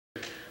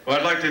Well,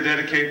 I'd like to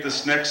dedicate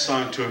this next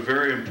song to a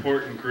very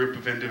important group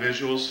of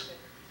individuals,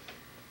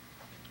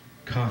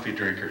 coffee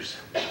drinkers.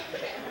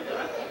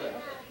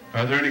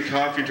 Are there any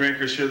coffee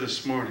drinkers here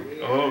this morning?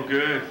 Oh,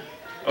 good.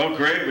 Oh,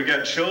 great, we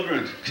got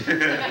children.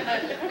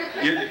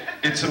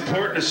 It's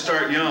important to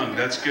start young.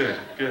 That's good,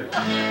 good.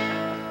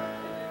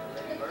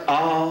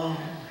 I'll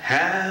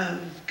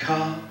have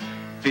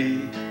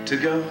coffee to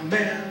go,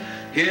 man,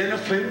 in a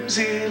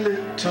flimsy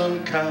little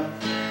cup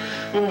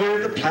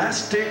with a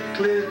plastic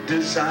lid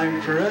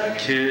designed for a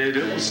kid.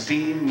 It will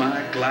steam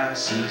my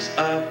glasses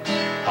up.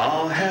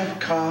 I'll have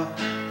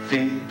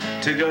coffee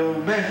to go,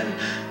 man,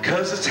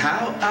 'cause it's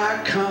how I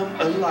come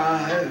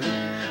alive.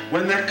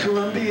 When that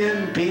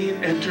Colombian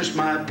bean enters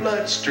my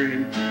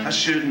bloodstream, I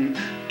shouldn't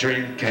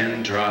drink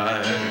and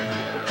drive.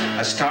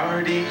 I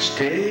start each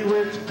day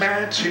with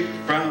magic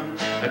from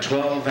a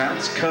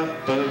 12-ounce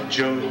cup of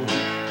Joe.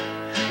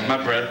 My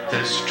breath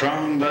is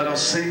strong, but I'll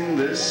sing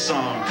this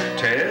song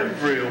to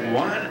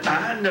everyone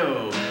I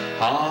know.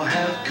 I'll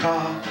have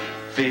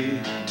coffee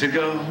to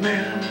go,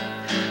 man,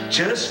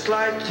 just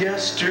like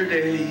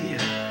yesterday.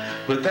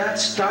 With that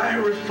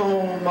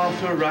styrofoam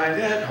offer right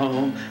at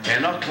home,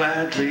 and I'll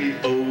gladly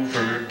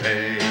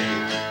overpay.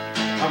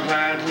 I'll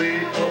gladly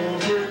overpay.